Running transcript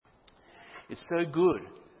It's so good.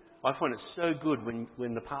 I find it so good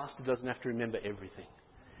when the pastor doesn't have to remember everything.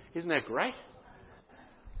 Isn't that great?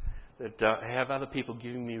 That I have other people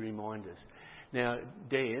giving me reminders. Now,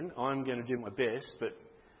 Dan, I'm going to do my best, but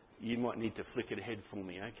you might need to flick it ahead for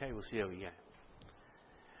me, okay? We'll see how we go.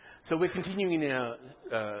 So we're continuing in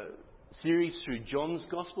our series through John's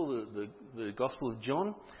Gospel, the Gospel of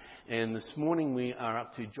John. And this morning we are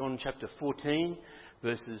up to John chapter 14,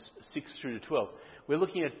 verses 6 through to 12. We're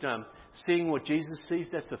looking at seeing what Jesus sees.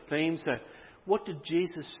 That's the theme. So what did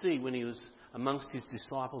Jesus see when he was amongst his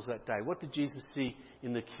disciples that day? What did Jesus see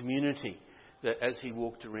in the community as he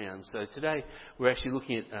walked around? So today we're actually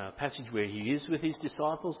looking at a passage where he is with his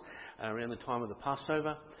disciples around the time of the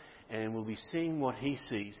Passover. And we'll be seeing what he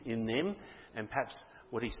sees in them and perhaps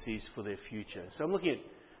what he sees for their future. So I'm looking at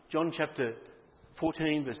John chapter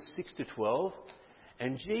 14, verse 6 to 12.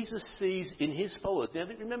 And Jesus sees in his followers. Now,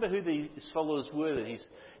 remember who these followers were that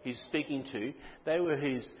he's speaking to. They were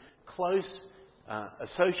his close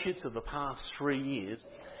associates of the past 3 years.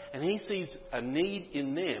 And he sees a need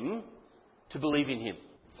in them to believe in him.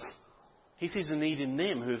 He sees a need in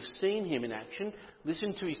them who have seen him in action,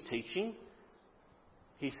 listened to his teaching.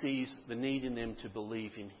 He sees the need in them to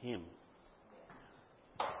believe in him.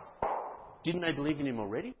 Didn't they believe in him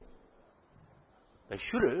already? They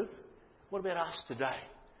should have. What about us today?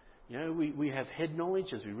 You know, we have head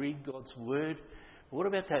knowledge as we read God's word. But what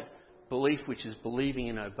about that belief which is believing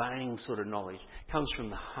and obeying sort of knowledge? It comes from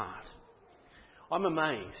the heart. I'm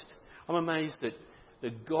amazed. I'm amazed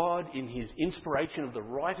that God, in his inspiration of the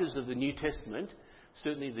writers of the New Testament,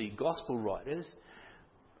 certainly the gospel writers,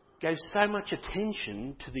 gave so much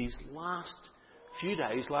attention to these last few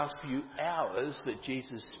days, last few hours that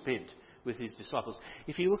Jesus spent with his disciples.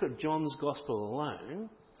 If you look at John's gospel alone,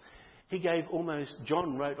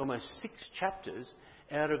 John wrote almost 6 chapters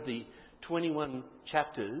out of the 21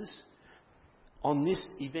 chapters on this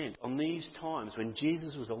event, on these times when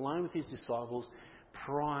Jesus was alone with his disciples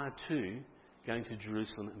prior to going to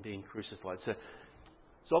Jerusalem and being crucified. So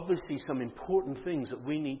it's obviously some important things that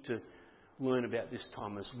we need to learn about this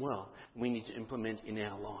time as well. We need to implement in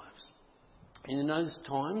our lives. And in those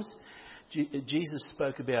times, Jesus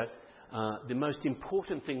spoke about the most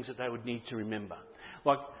important things that they would need to remember.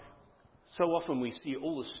 Like, so often we see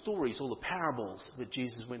all the stories, all the parables that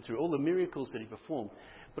Jesus went through, all the miracles that he performed.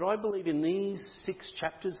 But I believe in these 6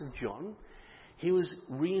 chapters of John, he was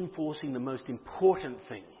reinforcing the most important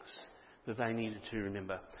things that they needed to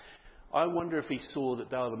remember. I wonder if he saw that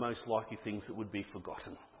they were the most likely things that would be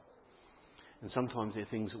forgotten. And sometimes they're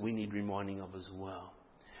things that we need reminding of as well.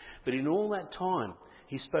 But in all that time,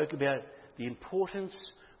 he spoke about the importance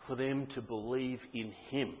for them to believe in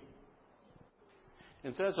him.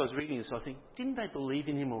 And so as I was reading this, I think, didn't they believe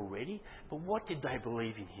in him already? But what did they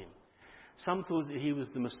believe in him? Some thought that he was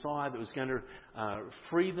the Messiah that was going to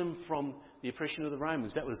free them from the oppression of the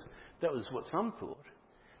Romans. That was what some thought.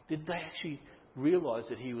 Did they actually realise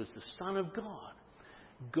that he was the Son of God?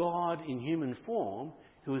 God in human form,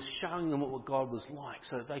 who was showing them what God was like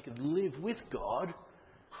so that they could live with God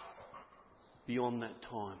beyond that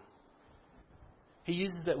time. He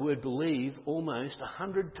uses that word believe almost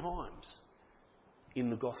 100 times in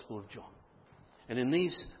the Gospel of John. And in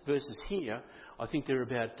these verses here, I think there are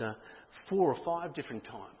about 4 or 5 different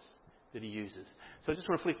times that he uses. So I just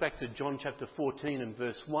want to flick back to John chapter 14 and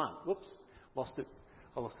verse 1. Whoops, lost it.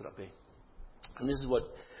 I lost it up there. And this is what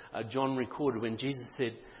John recorded when Jesus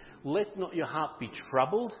said, "Let not your heart be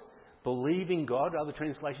troubled. Believe in God." Other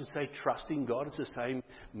translations say trust in God. It's the same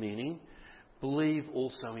meaning. Believe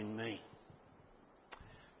also in me.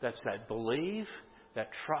 That's that believe,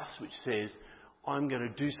 that trust which says, I'm going to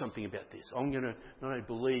do something about this. I'm going to not only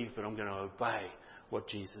believe, but I'm going to obey what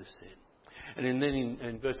Jesus said. And then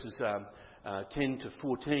in verses 10 to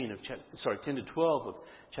 12 of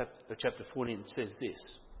chapter 14, it says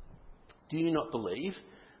this: "Do you not believe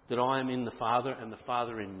that I am in the Father and the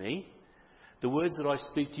Father in me? The words that I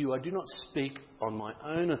speak to you, I do not speak on my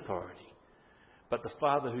own authority, but the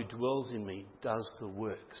Father who dwells in me does the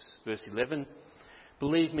works." Verse 11,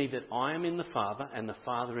 "Believe me that I am in the Father and the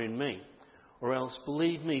Father in me, or else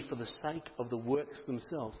believe me for the sake of the works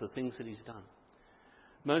themselves," the things that he's done.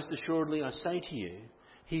 "Most assuredly I say to you,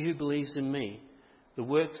 he who believes in me, the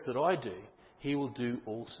works that I do, he will do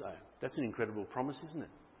also." That's an incredible promise, isn't it?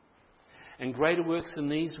 "And greater works than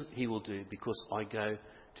these he will do, because I go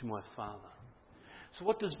to my Father." So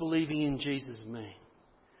what does believing in Jesus mean?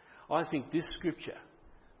 I think this scripture,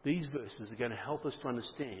 these verses, are going to help us to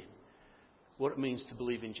understand what it means to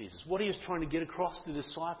believe in Jesus. What he is trying to get across to the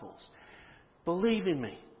disciples. Believe in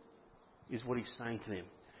me, is what he's saying to them.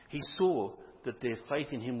 He saw that their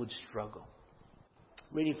faith in him would struggle.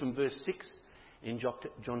 Reading from verse 6 in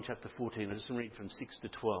John chapter 14. I'll just read from 6 to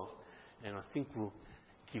 12. And I think we'll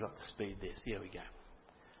keep up the speed there. So here we go.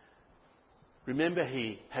 Remember,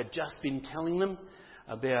 he had just been telling them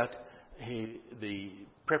about the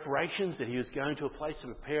preparations, that he was going to a place to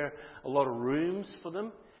prepare a lot of rooms for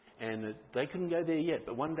them, and that they couldn't go there yet,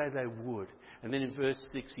 but one day they would. And then in verse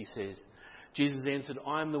 6 he says, Jesus answered,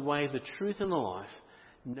 I am the way, the truth and the life.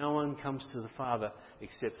 No one comes to the Father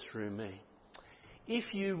except through me.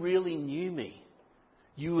 If you really knew me,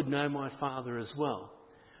 you would know my Father as well.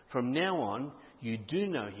 From now on, you do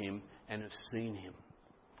know him and have seen him.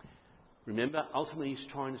 Remember, ultimately he's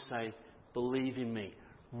trying to say, believe in me.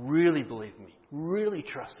 Really believe in me. Really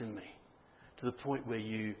trust in me. To the point where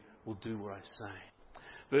you will do what I say.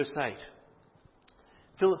 Verse 8.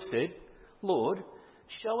 Philip said, Lord,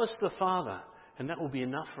 show us the Father, and that will be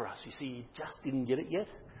enough for us. You see, he just didn't get it yet.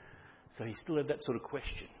 So he still had that sort of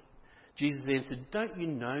question. Jesus answered, don't you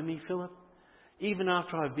know me, Philip? Even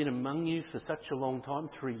after I've been among you for such a long time,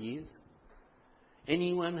 3 years?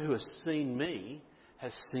 Anyone who has seen me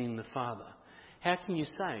has seen the Father. How can you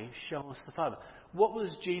say, show us the Father? What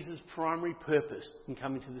was Jesus' primary purpose in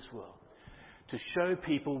coming to this world? To show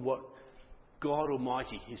people what God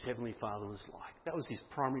Almighty, his Heavenly Father, was like. That was his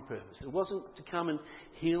primary purpose. It wasn't to come and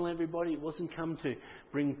heal everybody. It wasn't come to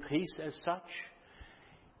bring peace as such.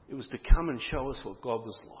 It was to come and show us what God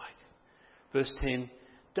was like. Verse 10,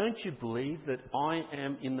 don't you believe that I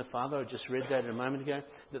am in the Father? I just read that a moment ago.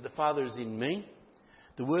 That the Father is in me.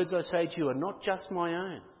 The words I say to you are not just my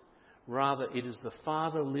own. Rather, it is the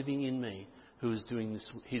Father living in me who is doing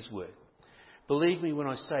his work. Believe me when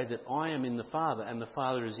I say that I am in the Father and the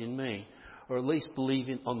Father is in me, or at least believe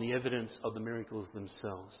on the evidence of the miracles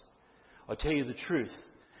themselves. I tell you the truth.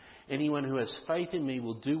 Anyone who has faith in me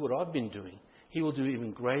will do what I've been doing. He will do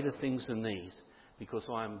even greater things than these, because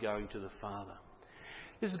I am going to the Father.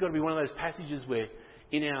 This has got to be one of those passages where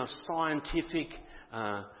in our scientific,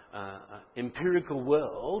 empirical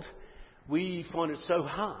world, we find it so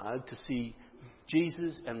hard to see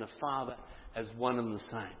Jesus and the Father as one and the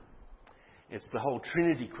same. It's the whole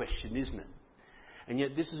Trinity question, isn't it? And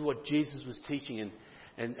yet this is what Jesus was teaching,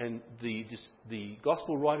 and the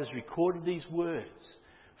Gospel writers recorded these words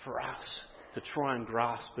for us to try and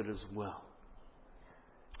grasp it as well.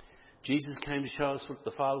 Jesus came to show us what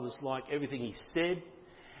the Father was like. Everything he said,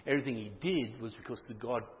 everything he did was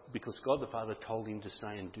because God the Father told him to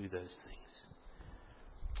say and do those things.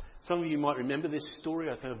 Some of you might remember this story.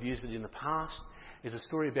 I think I've used it in the past. It's a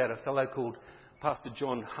story about a fellow called Pastor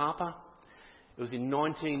John Harper. It was in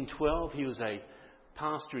 1912. He was a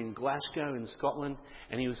pastor in Glasgow in Scotland,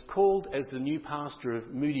 and he was called as the new pastor of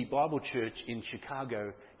Moody Bible Church in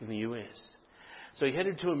Chicago in the US. So he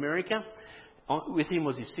headed to America. With him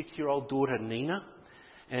was his 6-year-old daughter Nina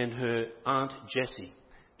and her aunt Jessie.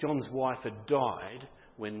 John's wife had died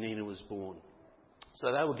when Nina was born.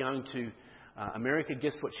 So they were going to America.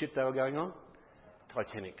 Guess what ship they were going on?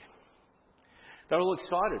 Titanic. They were all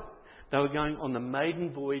excited. They were going on the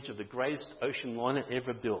maiden voyage of the greatest ocean liner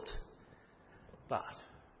ever built. But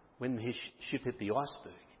when the ship hit the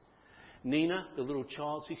iceberg, Nina, the little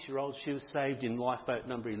child, 6-year-old, she was saved in lifeboat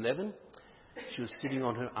number 11. She was sitting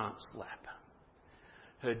on her aunt's lap.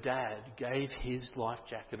 Her dad gave his life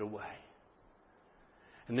jacket away.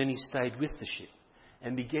 And then he stayed with the ship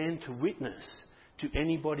and began to witness to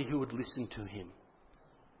anybody who would listen to him.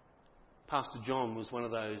 Pastor John was one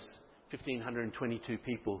of those 1,522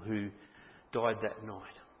 people who died that night.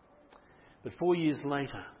 But 4 years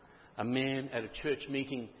later, a man at a church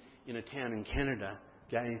meeting in a town in Canada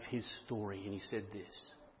gave his story, and he said this: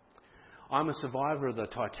 I'm a survivor of the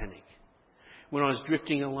Titanic. When I was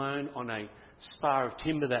drifting alone on a spar of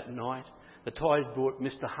timber that night, the tide brought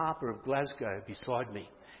Mr. Harper of Glasgow beside me.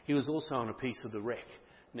 He was also on a piece of the wreck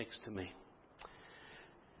next to me.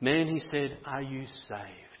 Man, he said, are you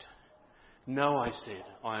saved? No, I said,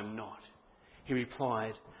 I am not. He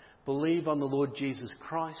replied, believe on the Lord Jesus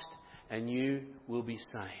Christ and you will be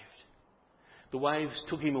saved. The waves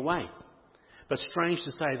took him away. But strange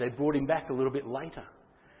to say, they brought him back a little bit later.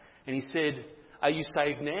 And he said, are you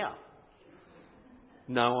saved now?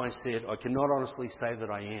 No, I said, I cannot honestly say that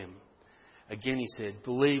I am. Again he said,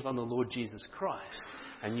 believe on the Lord Jesus Christ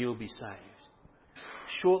and you'll be saved.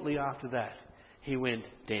 Shortly after that, he went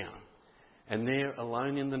down. And there,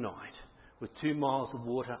 alone in the night, with 2 miles of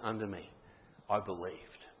water under me, I believed.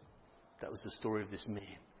 That was the story of this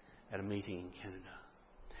man at a meeting in Canada.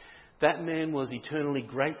 That man was eternally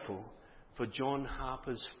grateful for John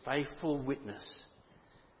Harper's faithful witness.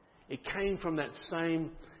 It came from that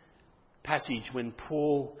same passage when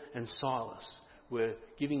Paul and Silas were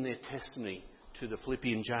giving their testimony to the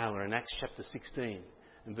Philippian jailer in Acts chapter 16,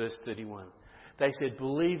 in verse 31. They said,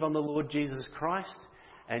 believe on the Lord Jesus Christ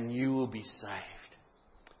and you will be saved.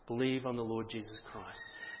 Believe on the Lord Jesus Christ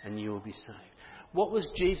and you will be saved. What was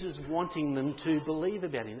Jesus wanting them to believe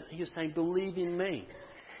about him? He was saying, believe in me.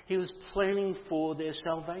 He was planning for their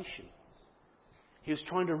salvation. He was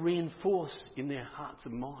trying to reinforce in their hearts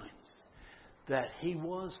and minds that he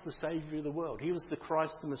was the Saviour of the world. He was the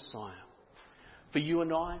Christ, the Messiah. For you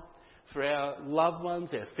and I, for our loved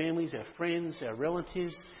ones, our families, our friends, our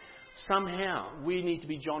relatives, somehow we need to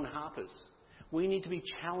be John Harpers. We need to be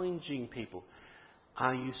challenging people.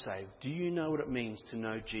 Are you saved? Do you know what it means to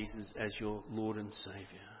know Jesus as your Lord and Saviour?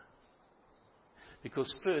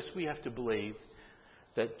 Because first we have to believe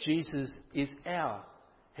that Jesus is our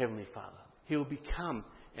Heavenly Father. He will become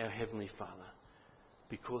our Heavenly Father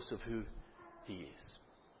because of who he is.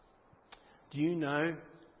 Do you know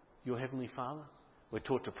your Heavenly Father? We're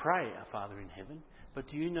taught to pray, our Father in heaven, but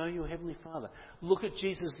do you know your Heavenly Father? Look at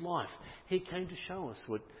Jesus' life. He came to show us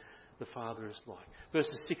what the Father is like.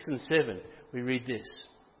 Verses 6 and 7, we read this.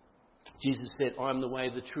 Jesus said, I am the way,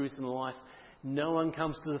 the truth and the life. No one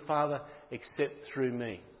comes to the Father except through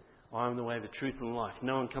me. I am the way, the truth and the life.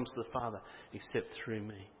 No one comes to the Father except through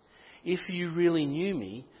me. If you really knew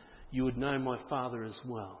me, you would know my Father as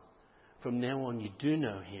well. From now on you do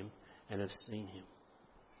know him and have seen him.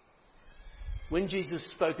 When Jesus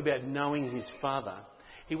spoke about knowing his Father,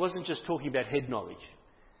 he wasn't just talking about head knowledge.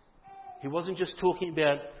 He wasn't just talking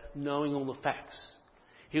about knowing all the facts.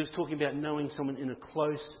 He was talking about knowing someone in a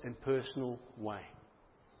close and personal way.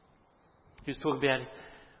 He was talking about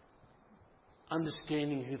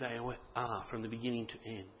understanding who they are from the beginning to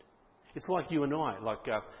end. It's like you and I.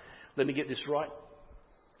 Let me get this right.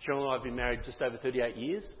 Cheryl and I have been married just over 38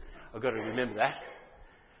 years. I've got to remember that.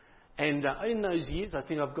 And in those years, I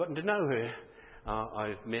think I've gotten to know her.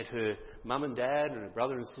 I've met her mum and dad and her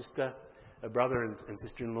brother and sister, her brother and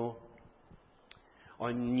sister-in-law.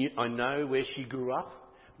 I know where she grew up,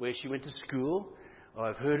 where she went to school.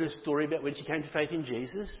 I've heard her story about when she came to faith in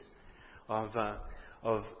Jesus. I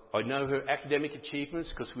know her academic achievements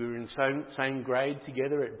because we were in the same grade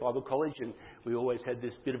together at Bible college, and we always had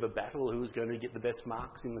this bit of a battle who was going to get the best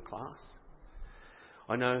marks in the class.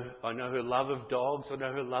 I know her love of dogs. I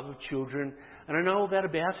know her love of children, and I know all that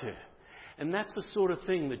about her. And that's the sort of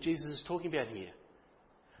thing that Jesus is talking about here.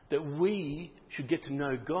 That we should get to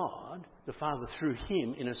know God, the Father, through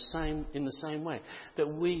him in the same way. That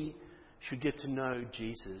we should get to know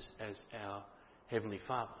Jesus as our Heavenly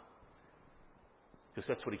Father. Because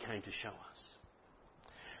that's what he came to show us.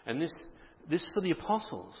 And this for the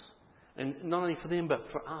apostles, and not only for them, but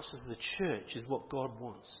for us as the church, is what God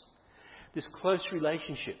wants. This close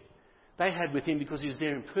relationship they had with him because he was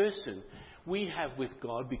there in person, we have with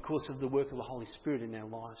God because of the work of the Holy Spirit in our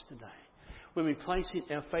lives today. When we place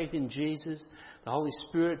our faith in Jesus, the Holy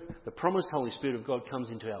Spirit, the promised Holy Spirit of God comes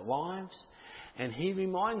into our lives, and he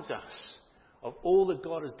reminds us of all that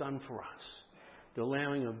God has done for us. The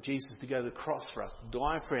allowing of Jesus to go to the cross for us, to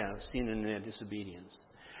die for our sin and our disobedience.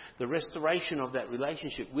 The restoration of that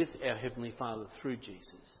relationship with our Heavenly Father through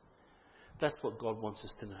Jesus. That's what God wants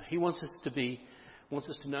us to know. He wants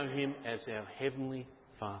us to know him as our Heavenly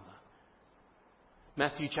Father.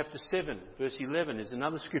 Matthew chapter 7, verse 11 is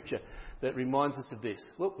another scripture that reminds us of this.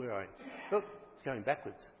 Look, where are we? Look, it's going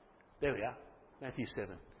backwards. There we are. Matthew 7.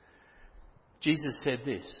 Jesus said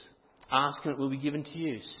this, ask and it will be given to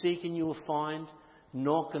you. Seek and you will find.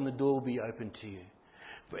 Knock and the door will be opened to you.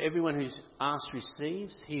 For everyone who asks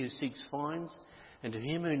receives, he who seeks finds, and to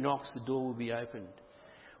him who knocks the door will be opened.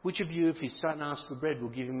 Which of you, if his son asks for bread, will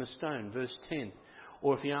give him a stone? Verse 10.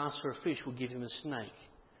 Or if he asks for a fish, will give him a snake?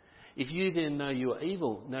 If you then, though you are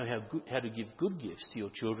evil, know how to give good gifts to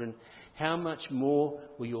your children, how much more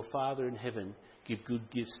will your Father in heaven give good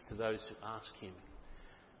gifts to those who ask him?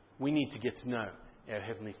 We need to get to know our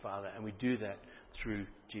Heavenly Father, and we do that through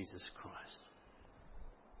Jesus Christ.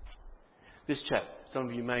 This chap, some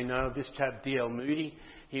of you may know of this chap, D.L. Moody.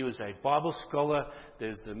 He was a Bible scholar.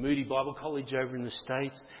 There's the Moody Bible College over in the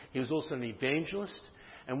States. He was also an evangelist.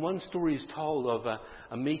 And one story is told of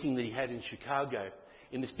a meeting that he had in Chicago,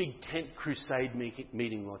 in this big tent crusade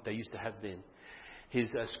meeting like they used to have then.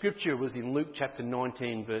 His scripture was in Luke chapter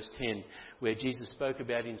 19, verse 10, where Jesus spoke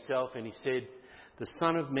about himself and he said, the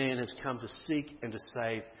Son of Man has come to seek and to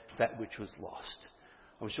save that which was lost.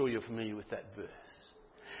 I'm sure you're familiar with that verse.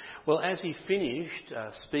 Well, as he finished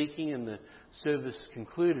speaking and the service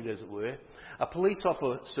concluded, as it were, a police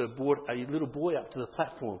officer brought a little boy up to the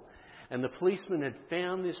platform. And the policeman had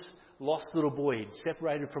found this lost little boy. He'd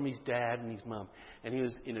separated from his dad and his mum. And he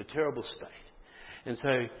was in a terrible state. And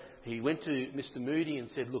so he went to Mr. Moody and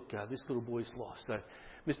said, look, this little boy's lost. So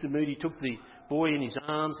Mr. Moody took the boy in his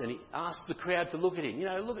arms, and he asked the crowd to look at him.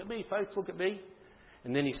 Look at me, folks, look at me.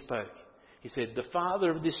 And then he spoke. He said, the father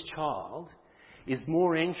of this child is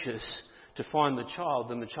more anxious to find the child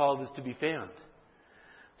than the child is to be found.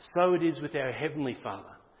 So it is with our Heavenly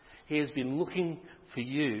Father. He has been looking for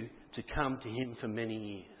you to come to him for many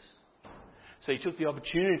years. So he took the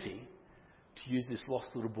opportunity to use this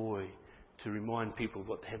lost little boy to remind people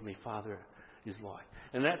what the Heavenly Father is like.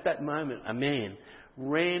 And at that moment, a man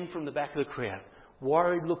ran from the back of the crowd,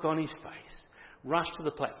 worried look on his face, rushed to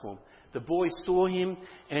the platform. The boy saw him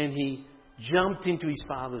and he jumped into his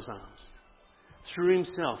father's arms, threw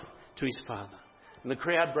himself to his father. And the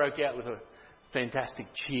crowd broke out with a fantastic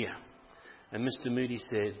cheer. And Mr. Moody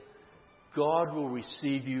said, God will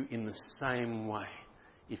receive you in the same way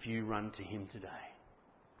if you run to him today.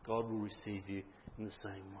 God will receive you in the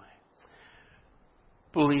same way.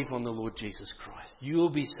 Believe on the Lord Jesus Christ. You will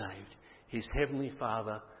be saved. His Heavenly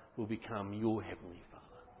Father will become your Heavenly Father.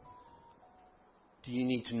 Do you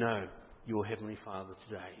need to know your Heavenly Father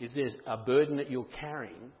today? Is there a burden that you're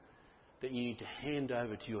carrying that you need to hand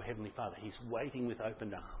over to your Heavenly Father? He's waiting with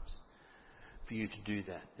open arms for you to do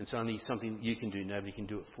that. It's only something that you can do. Nobody can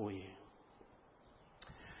do it for you.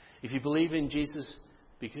 If you believe in Jesus,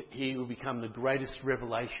 he will become the greatest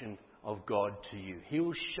revelation of God to you. He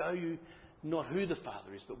will show you not who the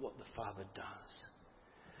Father is, but what the Father does.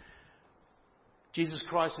 Jesus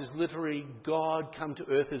Christ is literally God come to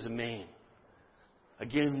earth as a man.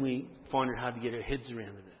 Again, we find it hard to get our heads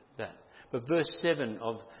around that. But verse 7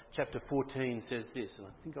 of chapter 14 says this, and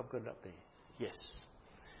I think I've got it up there. Yes.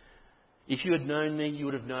 If you had known me, you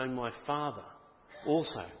would have known my Father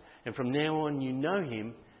also. And from now on you know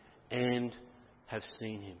him and have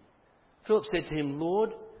seen him. Philip said to him,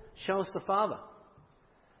 Lord, show us the Father,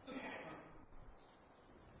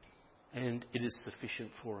 and it is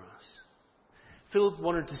sufficient for us. Philip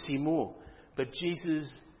wanted to see more, but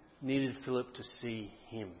Jesus needed Philip to see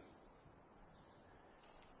him.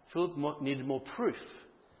 Philip needed more proof,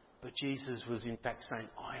 but Jesus was in fact saying,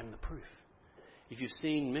 I am the proof. If you've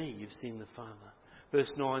seen me, you've seen the Father.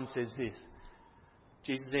 Verse 9 says this,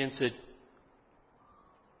 Jesus answered,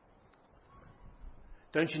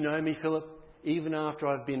 don't you know me, Philip? Even after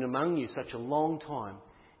I've been among you such a long time,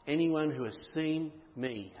 anyone who has seen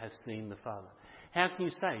me has seen the Father. How can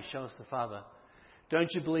you say, show us the Father? Don't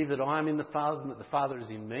you believe that I am in the Father and that the Father is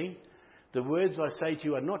in me? The words I say to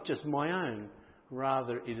you are not just my own.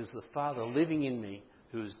 Rather, it is the Father living in me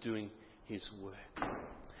who is doing his work.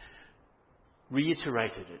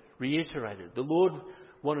 Reiterated. The Lord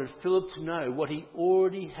wanted Philip to know what he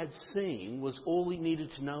already had seen was all he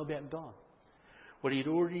needed to know about God. What he had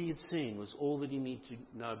already seen was all that he needed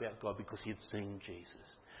to know about God because he had seen Jesus.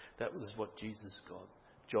 That was what Jesus'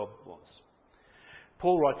 job was.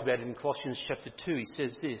 Paul writes about it in Colossians chapter 2. He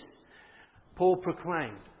says this, Paul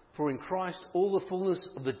proclaimed, for in Christ all the fullness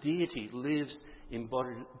of the deity lives in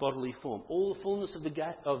bodily form. All the fullness of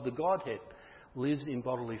the Godhead lives in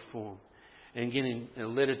bodily form. And again in a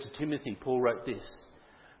letter to Timothy, Paul wrote this,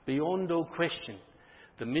 beyond all question,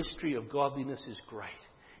 the mystery of godliness is great.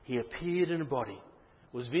 He appeared in a body,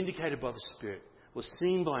 was vindicated by the Spirit, was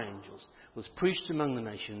seen by angels, was preached among the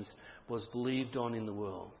nations, was believed on in the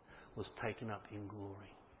world, was taken up in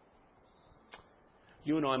glory.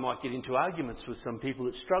 You and I might get into arguments with some people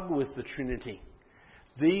that struggle with the Trinity.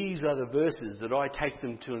 These are the verses that I take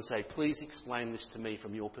them to and say, please explain this to me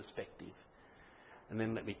from your perspective. And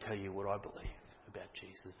then let me tell you what I believe about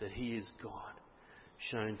Jesus, that he is God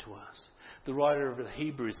shown to us. The writer of the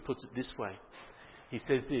Hebrews puts it this way. He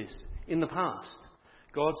says this, in the past,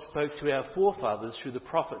 God spoke to our forefathers through the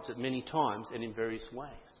prophets at many times and in various ways.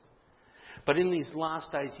 But in these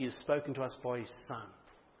last days he has spoken to us by his Son,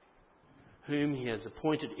 whom he has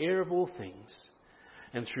appointed heir of all things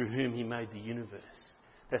and through whom he made the universe.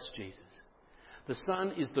 That's Jesus. The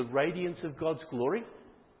Son is the radiance of God's glory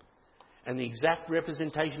and the exact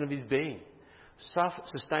representation of his being,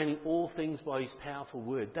 sustaining all things by his powerful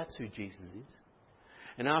word. That's who Jesus is.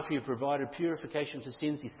 And after he had provided purification for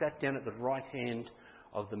sins, he sat down at the right hand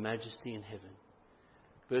of the Majesty in heaven.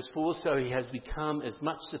 Verse 4, so he has become as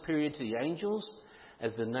much superior to the angels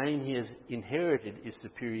as the name he has inherited is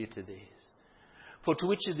superior to theirs. For to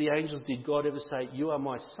which of the angels did God ever say, you are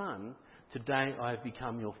my son, today I have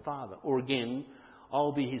become your father? Or again,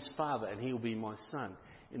 I'll be his father and he will be my son.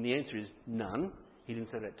 And the answer is none. He didn't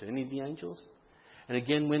say that to any of the angels. And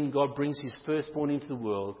again, when God brings his firstborn into the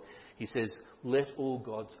world, he says, let all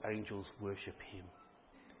God's angels worship him.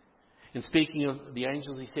 And speaking of the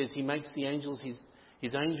angels, he says he makes the angels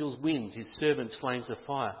his angels winds, his servants flames of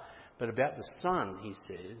fire. But about the Son, he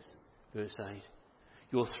says, verse 8,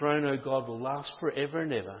 Your throne, O God, will last forever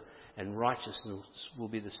and ever, and righteousness will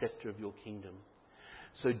be the sceptre of your kingdom.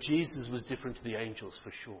 So Jesus was different to the angels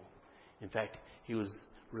for sure. In fact, he was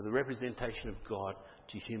the representation of God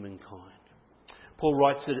to humankind. Paul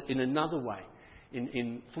writes it in another way.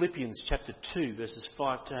 In Philippians chapter 2, verses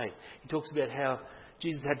 5 to 8, he talks about how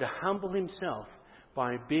Jesus had to humble himself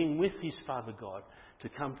by being with his Father God to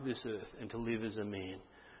come to this earth and to live as a man.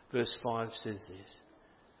 Verse 5 says this: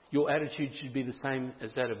 your attitude should be the same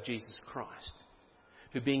as that of Jesus Christ,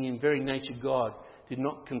 who being in very nature God, did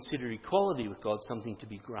not consider equality with God something to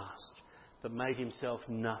be grasped, but made himself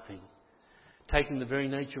nothing, taking the very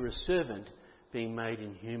nature of a servant, being made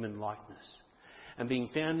in human likeness. And being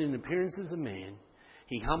found in appearance as a man,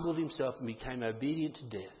 he humbled himself and became obedient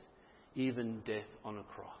to death, even death on a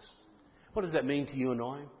cross. What does that mean to you and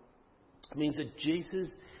I? It means that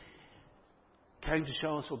Jesus came to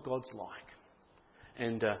show us what God's like.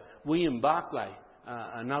 And William Barclay,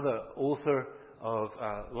 another author of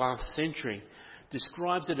last century,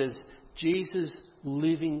 describes it as Jesus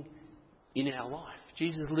living in our life.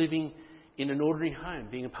 Jesus living in an ordinary home,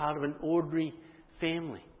 being a part of an ordinary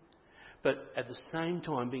family. But at the same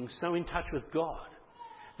time being so in touch with God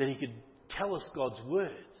that he could tell us God's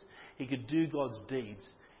words. He could do God's deeds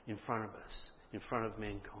in front of us, in front of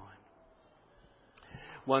mankind.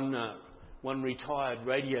 One retired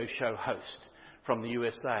radio show host from the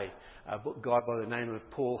USA, a guy by the name of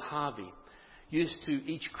Paul Harvey, used to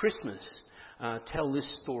each Christmas tell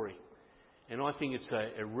this story. And I think it's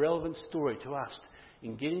a relevant story to us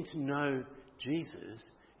in getting to know Jesus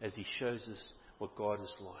as he shows us what God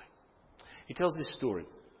is like. He tells this story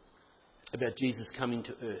about Jesus coming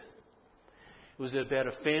to earth. It was about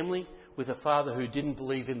a family with a father who didn't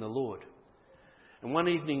believe in the Lord. And one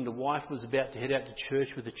evening the wife was about to head out to church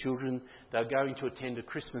with the children. They were going to attend a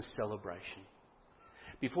Christmas celebration.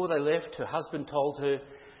 Before they left, her husband told her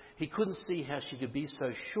he couldn't see how she could be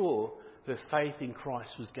so sure her faith in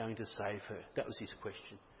Christ was going to save her. That was his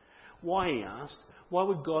question. Why, he asked, why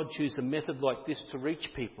would God choose a method like this to reach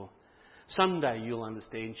people? Someday you'll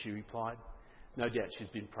understand, she replied. No doubt she's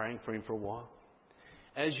been praying for him for a while.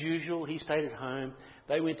 As usual, he stayed at home.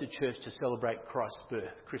 They went to church to celebrate Christ's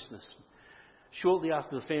birth, Christmas. Shortly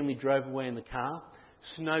after the family drove away in the car,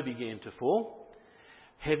 snow began to fall,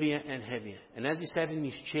 heavier and heavier. And as he sat in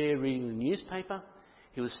his chair reading the newspaper,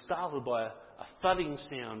 he was startled by a thudding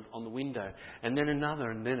sound on the window, and then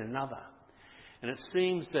another, and then another. And it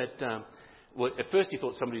seems that, at first he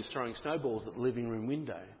thought somebody was throwing snowballs at the living room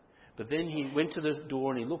window. But then he went to the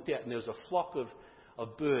door and he looked out, and there was a flock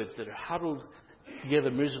of birds that had huddled together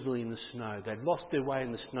miserably in the snow. They'd lost their way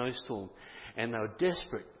in the snowstorm, and they were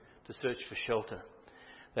desperate to search for shelter.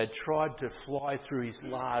 They'd tried to fly through his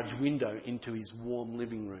large window into his warm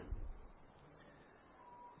living room.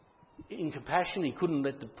 In compassion, he couldn't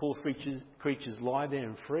let the poor creatures lie there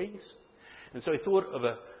and freeze. And so he thought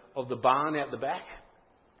of the barn out the back.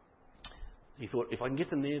 He thought, if I can get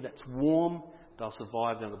them there, that's warm, they'll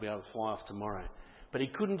survive, they'll be able to fly off tomorrow. But he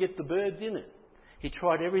couldn't get the birds in it. He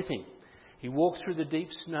tried everything. He walked through the deep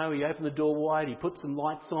snow, he opened the door wide, he put some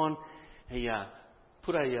lights on, he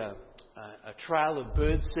put a trail of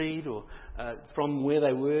birdseed from where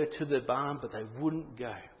they were to the barn, but they wouldn't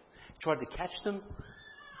go. He tried to catch them.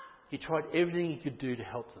 He tried everything he could do to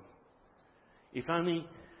help them. If only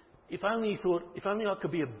he thought, if only I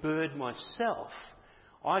could be a bird myself,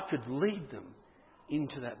 I could lead them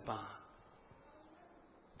into that barn.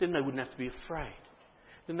 Then they wouldn't have to be afraid.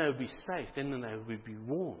 Then they would be safe. Then they would be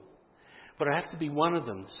warm. But I have to be one of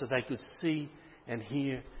them so they could see and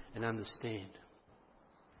hear and understand.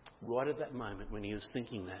 Right at that moment when he was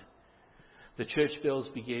thinking that, the church bells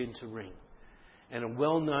began to ring, and a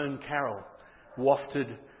well-known carol wafted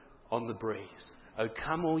on the breeze. "O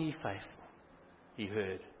come all ye faithful," he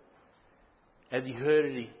heard. As he heard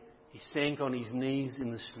it, he sank on his knees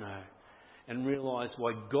in the snow and realised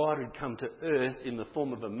why God had come to earth in the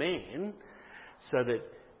form of a man so that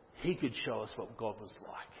he could show us what God was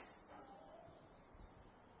like.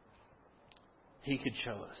 He could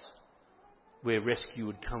show us where rescue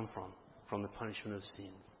would come from the punishment of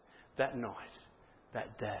sins. That night,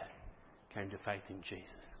 that dad came to faith in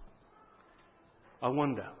Jesus. I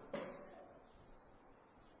wonder,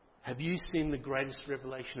 have you seen the greatest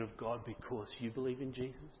revelation of God because you believe in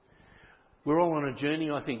Jesus? We're all on a journey.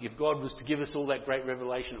 I think if God was to give us all that great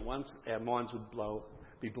revelation at once, our minds would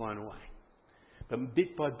be blown away. But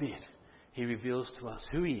bit by bit, he reveals to us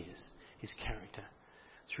who he is, his character,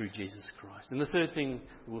 through Jesus Christ. And the third thing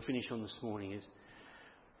that we'll finish on this morning is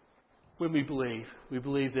when we believe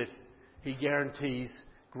that he guarantees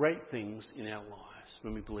great things in our lives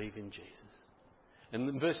when we believe in Jesus. And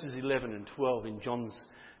in verses 11 and 12 in John's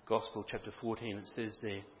Gospel, chapter 14, it says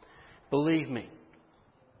there, believe me,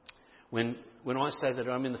 when I say that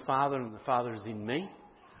I'm in the Father and the Father is in me,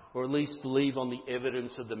 or at least believe on the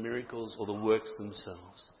evidence of the miracles or the works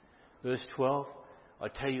themselves. Verse 12, I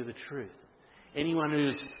tell you the truth. Anyone who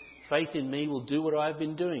has faith in me will do what I have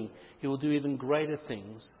been doing. He will do even greater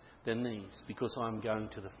things than these, because I'm going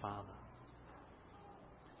to the Father.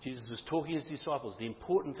 Jesus was talking to his disciples, the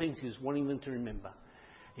important things he was wanting them to remember.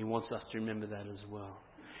 He wants us to remember that as well.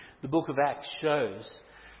 The book of Acts shows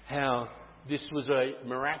how this was a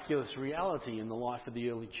miraculous reality in the life of the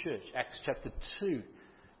early church. Acts chapter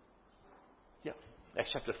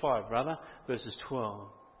 5, verses 12.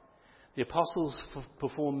 The apostles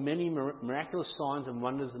performed many miraculous signs and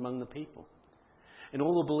wonders among the people. And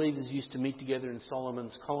all the believers used to meet together in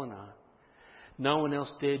Solomon's colonnade. No one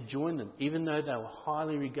else dared join them, even though they were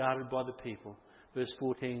highly regarded by the people. Verse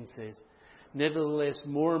 14 says, nevertheless,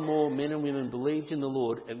 more and more men and women believed in the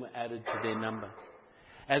Lord and were added to their number.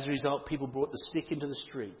 As a result, people brought the sick into the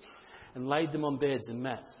streets and laid them on beds and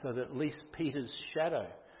mats, so that at least Peter's shadow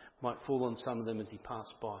might fall on some of them as he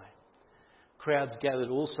passed by. Crowds gathered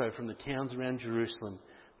also from the towns around Jerusalem,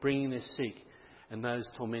 bringing their sick and those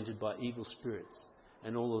tormented by evil spirits,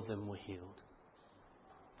 and all of them were healed.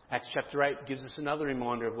 Acts chapter 8 gives us another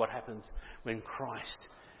reminder of what happens when Christ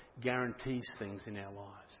guarantees things in our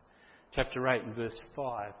lives. Chapter 8 and verse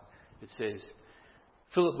 5, it says,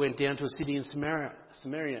 Philip went down to a city in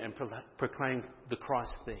Samaria and proclaimed the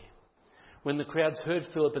Christ there. When the crowds heard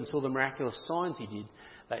Philip and saw the miraculous signs he did,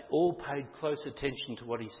 they all paid close attention to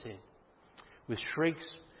what he said. With shrieks,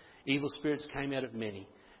 evil spirits came out of many,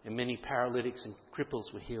 and many paralytics and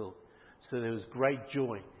cripples were healed. So there was great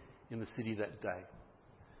joy in the city that day.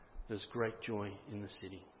 There was great joy in the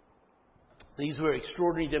city. These were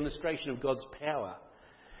extraordinary demonstrations of God's power.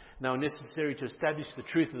 They were necessary to establish the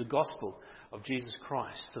truth of the gospel of Jesus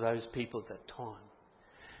Christ for those people at that time.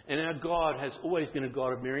 And our God has always been a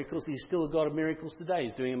God of miracles. He's still a God of miracles today.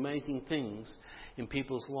 He's doing amazing things in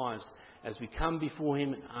people's lives as we come before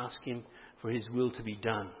him and ask him for his will to be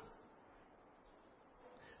done.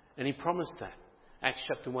 And he promised that. Acts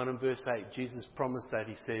chapter 1 and verse 8, Jesus promised that.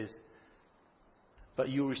 He says, but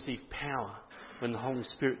you'll receive power when the Holy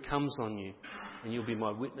Spirit comes on you, and you'll be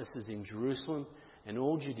my witnesses in Jerusalem and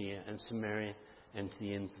all Judea and Samaria and to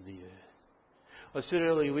the ends of the earth. I said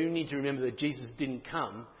earlier, we need to remember that Jesus didn't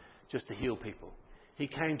come just to heal people. He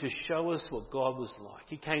came to show us what God was like.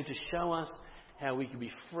 He came to show us how we could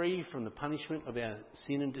be free from the punishment of our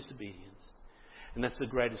sin and disobedience. And that's the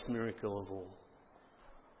greatest miracle of all.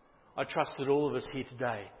 I trust that all of us here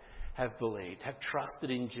today have believed, have trusted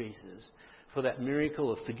in Jesus for that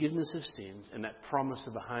miracle of forgiveness of sins and that promise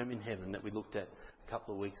of a home in heaven that we looked at a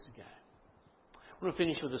couple of weeks ago. I want to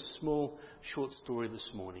finish with a small, short story this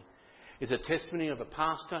morning. It's a testimony of a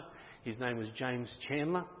pastor. His name was James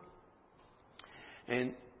Chandler.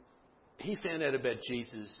 And he found out about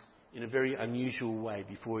Jesus in a very unusual way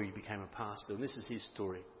before he became a pastor. And this is his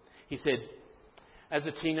story. He said, as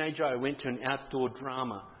a teenager, I went to an outdoor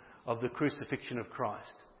drama of the crucifixion of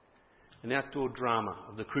Christ. An outdoor drama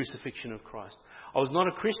of the crucifixion of Christ. I was not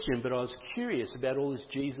a Christian, but I was curious about all this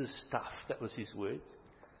Jesus stuff. That was his words.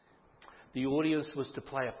 The audience was to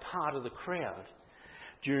play a part of the crowd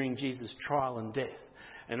during Jesus' trial and death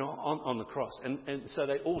and on the cross. And so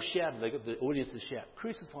they all shouted. They got the audience to shout,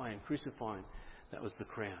 crucify him, crucify him. That was the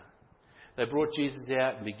crowd. They brought Jesus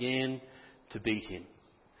out and began to beat him.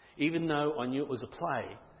 Even though I knew it was a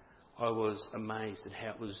play, I was amazed at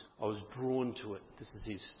how I was drawn to it. This is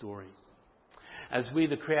his story. As we,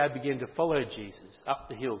 the crowd, began to follow Jesus up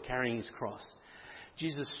the hill carrying his cross,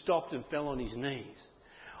 Jesus stopped and fell on his knees.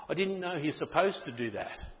 I didn't know he was supposed to do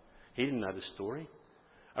that. He didn't know the story.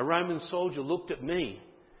 A Roman soldier looked at me,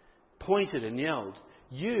 pointed and yelled,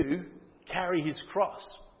 "You carry his cross."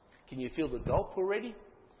 Can you feel the gulp already?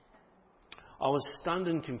 I was stunned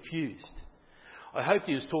and confused. I hoped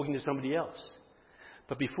he was talking to somebody else.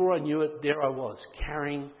 But before I knew it, there I was,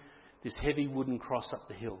 carrying this heavy wooden cross up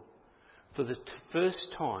the hill. For the first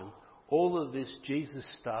time, all of this Jesus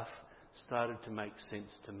stuff started to make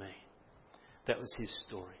sense to me. That was his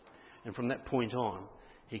story. And from that point on,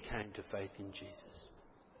 he came to faith in Jesus.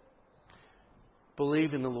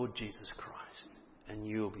 Believe in the Lord Jesus Christ and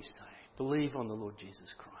you will be saved. Believe on the Lord Jesus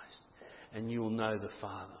Christ and you will know the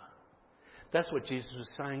Father. That's what Jesus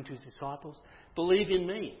was saying to his disciples. Believe in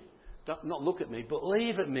me. Don't, not look at me.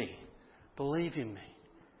 Believe at me. Believe in me.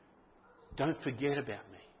 Don't forget about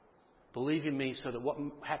me. Believe in me so that what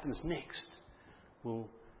happens next, you'll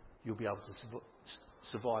be able to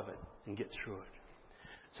survive it and get through it.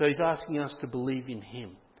 So he's asking us to believe in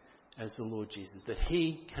him as the Lord Jesus, that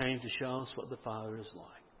He came to show us what the Father is like,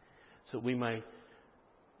 so that we may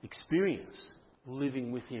experience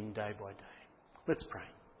living with Him day by day. Let's pray.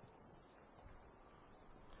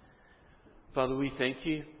 Father, we thank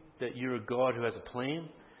You that You're a God who has a plan.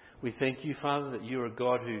 We thank You, Father, that You're a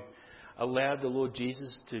God who allowed the Lord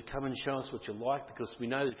Jesus to come and show us what You're like, because we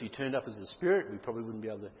know that if You turned up as a Spirit, we probably wouldn't be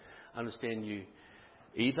able to understand You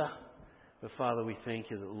either. But Father, we thank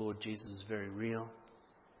You that the Lord Jesus is very real,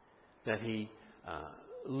 that He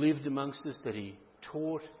lived amongst us, that He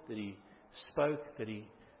taught, that He spoke, that He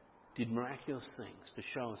did miraculous things to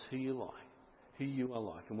show us who You like, who You are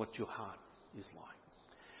like, and what Your heart is like.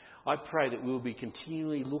 I pray that we will be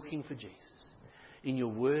continually looking for Jesus in Your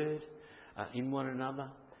Word, in one another,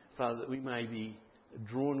 Father, that we may be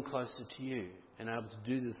drawn closer to You and able to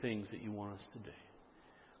do the things that You want us to do.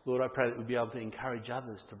 Lord, I pray that we'll be able to encourage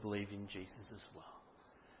others to believe in Jesus as well.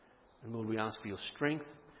 And Lord, we ask for Your strength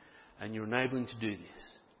and Your enabling to do this.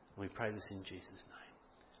 And we pray this in Jesus'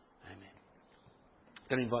 name. Amen.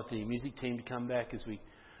 I'm going to invite the music team to come back as we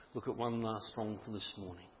look at one last song for this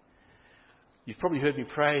morning. You've probably heard me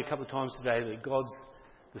pray a couple of times today that God's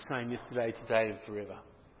the same yesterday, today and forever.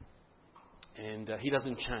 And He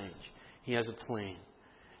doesn't change. He has a plan.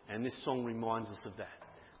 And this song reminds us of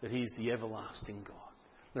that He is the everlasting God.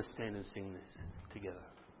 Let's stand and sing this together.